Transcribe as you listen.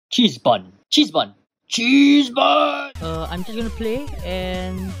Cheese bun. Cheese bun. Cheese bun! I'm just gonna play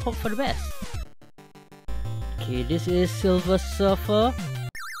and hope for the best. Okay, this is Silver Surfer.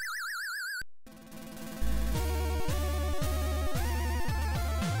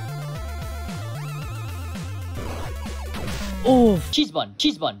 Oh, Cheese bun.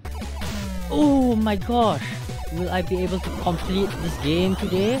 Cheese bun. oh my gosh. Will I be able to complete this game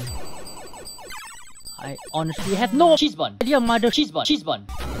today? I honestly have no Cheese bun. idea, mother. Cheese bun. Cheese bun.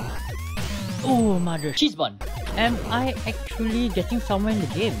 Oh, mother. Cheese bun. Am I actually getting somewhere in the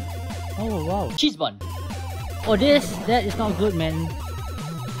game? Oh, wow. Cheese bun. Oh, that is not good, man.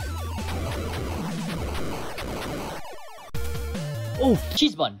 Oh,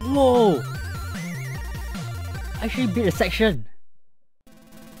 Cheese bun. whoa. I actually beat a section.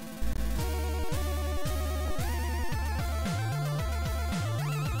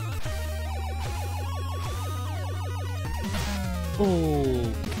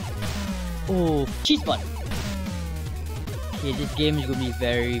 Oh. Oh. Cheese bun. Okay, this game is gonna be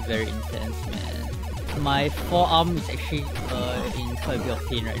very, very intense, man. My forearm is actually in quite a bit of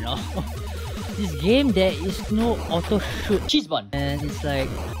pain right now. This game, there is no auto shoot. Cheese bun. And it's like,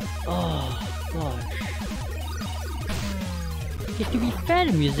 oh gosh. Okay, to be fair,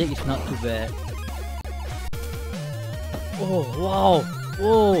 the music is not too bad. Oh, wow.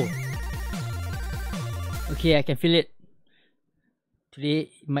 Whoa. Okay, I can feel it.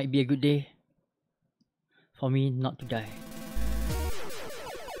 Today might be a good day for me not to die.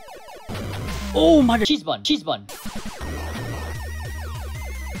 Oh, mother. Cheese bun. Cheese bun.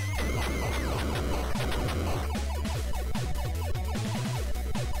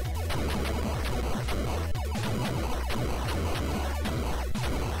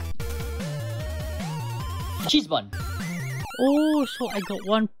 Cheese bun. Oh, so I got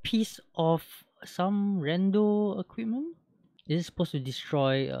one piece of some rando equipment? Is it supposed to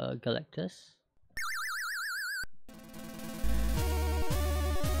destroy Galactus?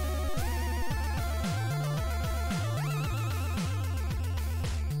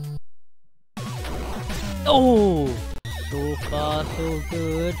 Oh! So far, so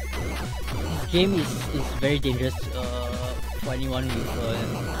good. This game is very dangerous for anyone with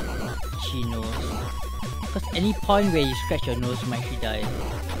itchy nose. Because any point where you scratch your nose, you might actually die.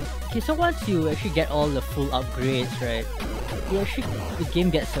 Okay, so once you actually get all the full upgrades, right, the game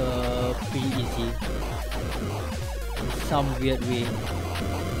gets pretty easy. In some weird way.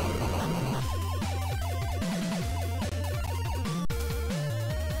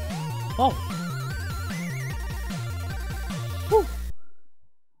 Oh! Whew.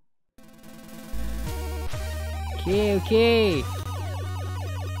 Okay, okay.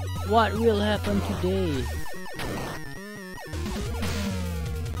 What will happen today?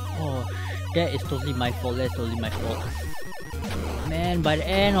 Oh, that is totally my fault. That's totally my fault. Man, by the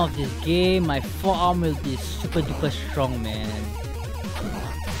end of this game, my forearm will be super duper strong, man.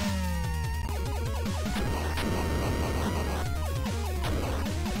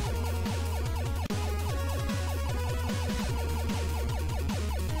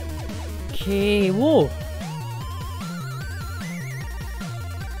 Okay, whoa!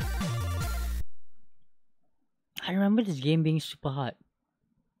 I remember this game being super hard.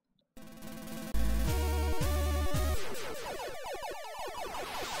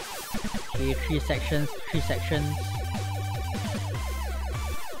 Okay, three sections.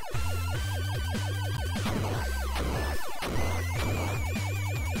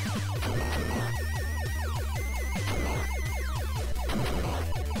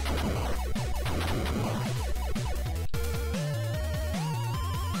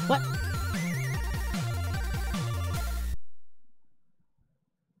 What?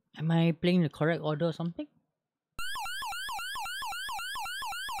 Am I playing the correct order or something?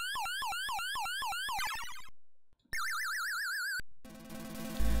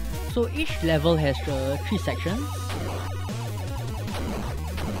 So each level has 3 sections.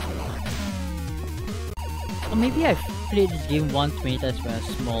 Or maybe I've played this game once many times when I was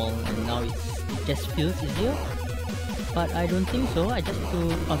small and now it just feels easier. But I don't think so, I just have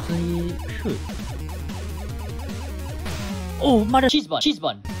to constantly shoot. Oh, mother! Cheese bun. Cheese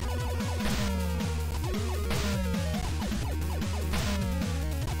bun.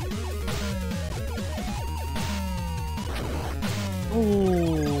 Oh.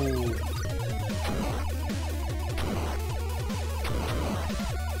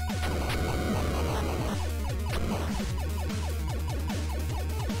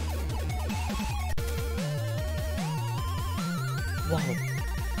 Wow.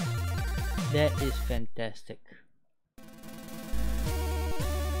 That is fantastic.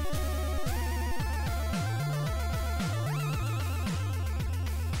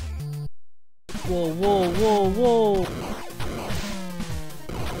 Whoa, whoa, whoa, whoa!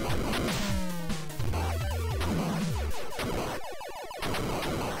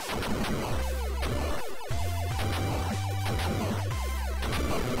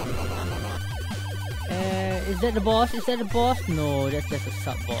 Is that the boss? Is that the boss? No, that's just a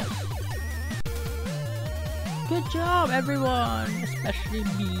sub-boss. Good job, everyone! Especially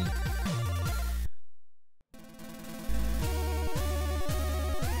me.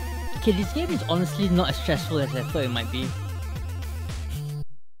 Okay, this game is honestly not as stressful as I thought it might be.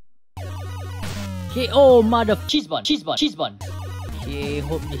 Okay, oh mother... Cheese bun, cheese bun, cheese bun. Okay,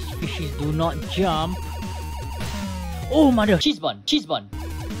 hope these fishies do not jump. Oh mother... Cheese bun, cheese bun.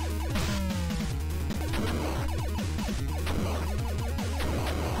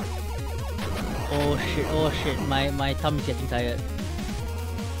 Oh shit, my thumb is getting tired.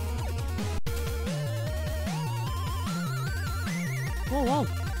 Oh wow.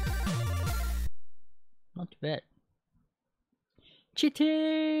 Not too bad.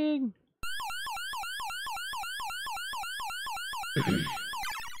 Cheating!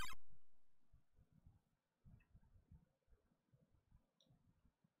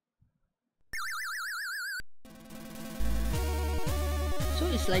 So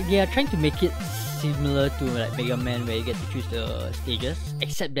it's like they are trying to make it similar to like Mega Man where you get to choose the stages,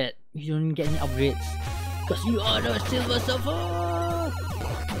 except that you don't get any upgrades because you are the Silver Surfer!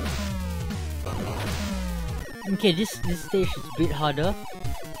 Okay, this stage is a bit harder.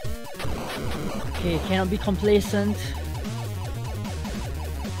 Okay, cannot be complacent.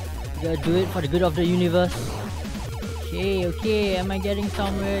 Gotta do it for the good of the universe. Okay, am I getting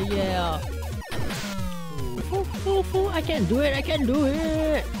somewhere? Yeah. Ooh, I can do it, I can do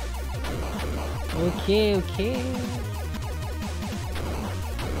it! Okay.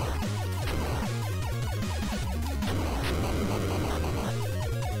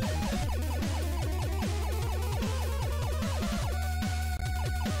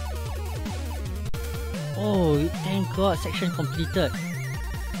 Oh, thank God, section completed.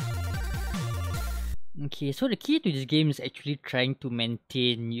 Okay, so the key to this game is actually trying to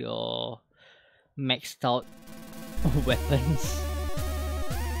maintain your maxed out weapons.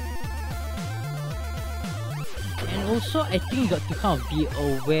 And also, I think you got to kind of be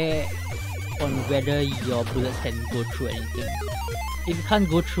aware on whether your bullets can go through anything. If you can't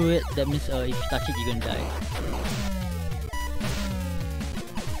go through it, that means if you touch it, you're gonna die.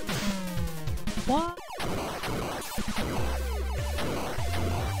 What?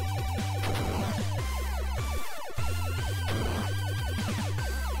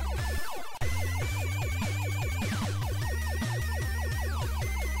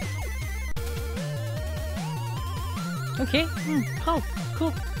 Okay,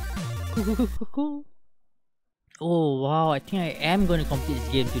 cool. Oh wow, I think I am gonna complete this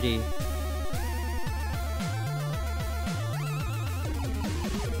game today.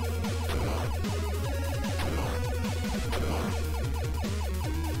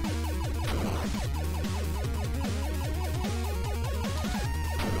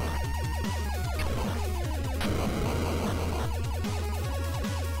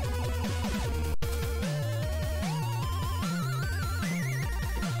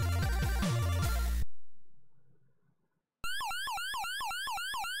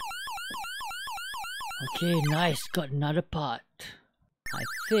 Okay, nice, got another part. I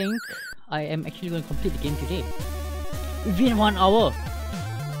think I am actually going to complete the game today. Within 1 hour!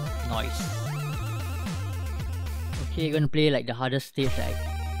 Nice. Okay, gonna play like the hardest stage I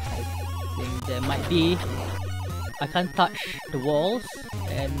think there might be. I can't touch the walls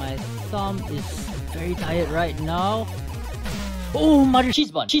and my thumb is very tired right now. Oh mother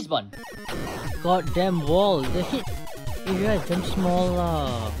cheese bun, cheese bun. Goddamn wall, the hit area is damn small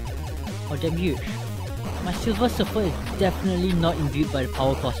or damn huge. My Silver Surfer is definitely not imbued by the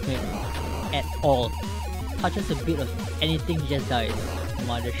power cosmic at all. Touches a bit of anything, he just dies.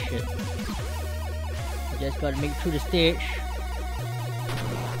 Mother shit. You just gotta make it through the stage.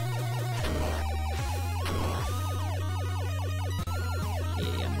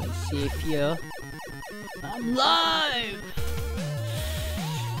 Okay, I'm gonna save here. I'm live!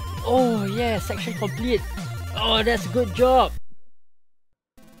 Oh yeah, section complete. Oh, that's a good job.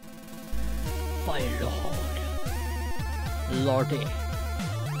 Fire Lordy.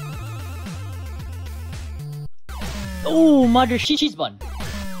 Oh, mother cheese bun.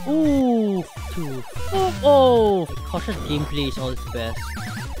 Ooh, oh, cautious gameplay is always best.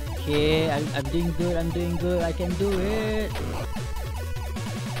 Okay, I'm doing good, I can do it.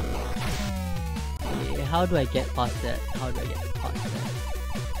 Okay, how do I get past that?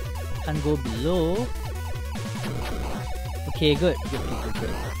 Can't go below. Okay, good. Good, good, good,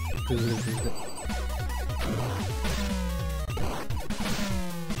 good. Good, good, good, good.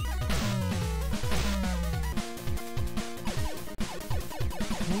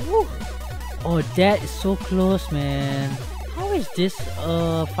 Woo. Oh, that is so close, man. How is this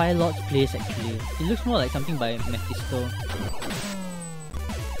Fire Lord's place actually? It looks more like something by Mephisto.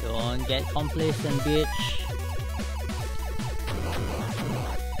 Don't get complacent, bitch.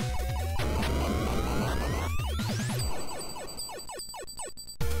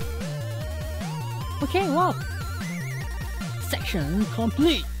 Okay, wow. Section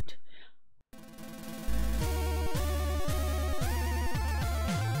complete.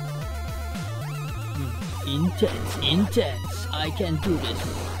 Intense, intense. I can do this.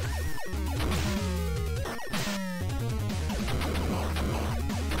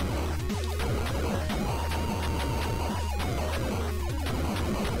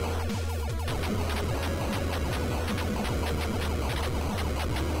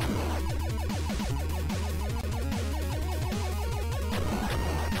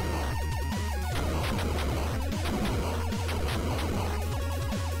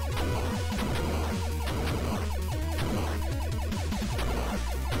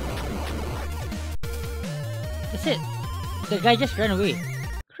 That's it. The guy just ran away.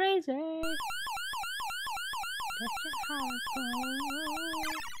 Crazy. That's just how it goes.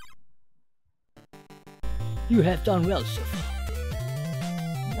 You have done well so far.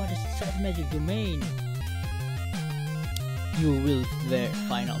 What is such magic domain? You will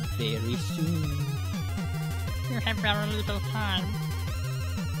find out very soon. You have very little time.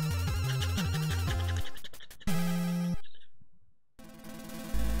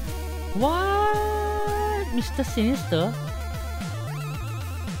 What? Mr. Sinister?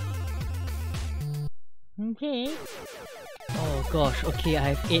 Okay. Oh gosh, okay,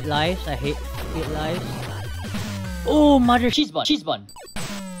 I have 8 lives. I hate 8 lives. Oh, mother Cheese bun. Cheese bun.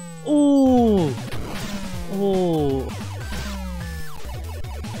 Oh. Oh.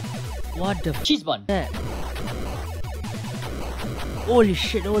 What the Cheese bun. That? Holy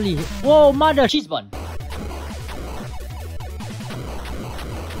shit, holy. Whoa, mother Cheese bun.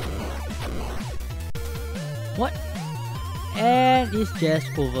 What? And it's just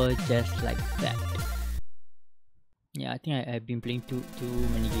over just like that. Yeah, I think I've been playing too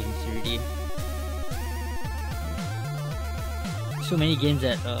many games already. So many games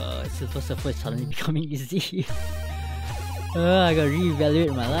that Silver Surfer is suddenly becoming easy. I gotta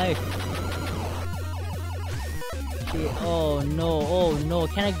reevaluate my life. Okay, oh no,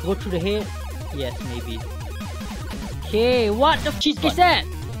 can I go through the head? Yes, maybe. Okay, what the Cheese f*** bun. is that?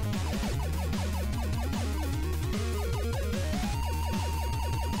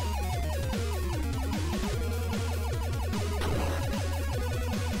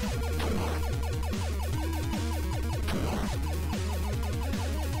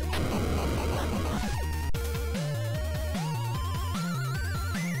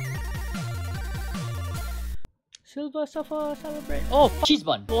 Silver Surfer celebrate. Oh, Cheese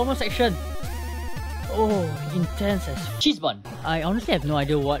bun. bonus section. Oh, intense as f. Cheese bun. I honestly have no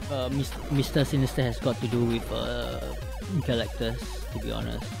idea what Mr. Sinister has got to do with Galactus, to be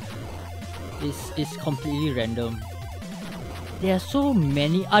honest. It's completely random. There are so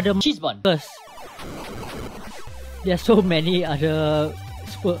many other Cheese bun. There are so many other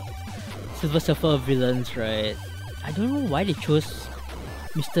Silver Surfer villains, right? I don't know why they chose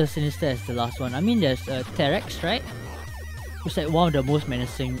Mr. Sinister as the last one. I mean, there's Terex, right? Who's like one of the most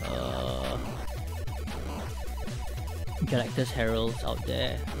menacing Galactus heralds out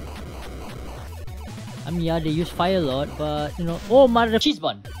there. I mean, yeah, they use Fire Lord, but you know, oh mother Cheese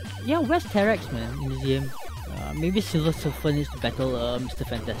bun. yeah, where's Terex, man, in this game? Maybe Silver Surfer needs to battle Mr.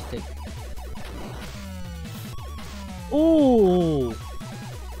 Fantastic. Oh!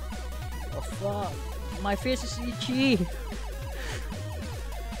 Oh fuck! My face is itchy!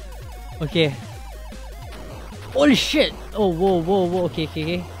 Okay. Holy shit! Oh, whoa, whoa, whoa, okay, okay,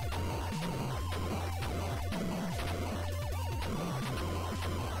 okay.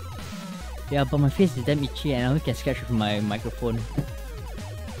 Yeah, but my face is damn itchy and I only can scratch with my microphone.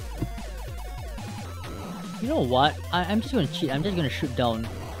 You know what? I'm just gonna cheat. I'm just gonna shoot down.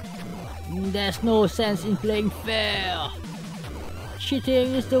 There's no sense in playing fair.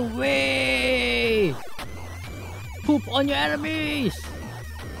 Cheating is the way. Poop on your enemies.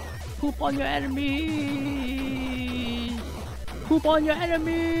 Poop on your enemies. Poop on your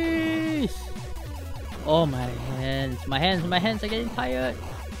enemies. Oh, my hands. My hands are getting tired.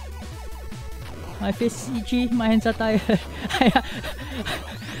 My face is itchy. My hands are tired.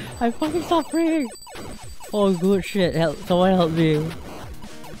 I'm fucking suffering. Oh, good shit. Help. Someone help me.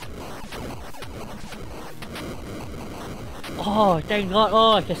 Oh, thank God.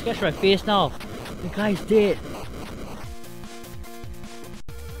 Oh, I can scratch my face now. The guy's dead.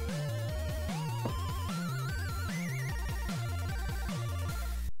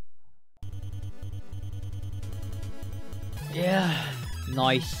 Yeah,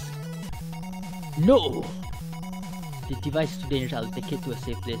 nice. No! The device is too dangerous. I'll take it to a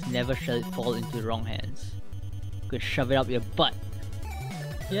safe place. Never shall it fall into the wrong hands. You can shove it up your butt.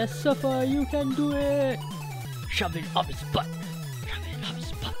 Yes, Safa, you can do it! Shove it up his butt. Shove it up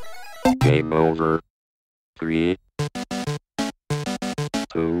his butt. Game over. 3,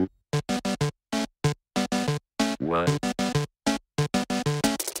 2, 1.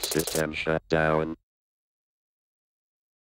 System shut down.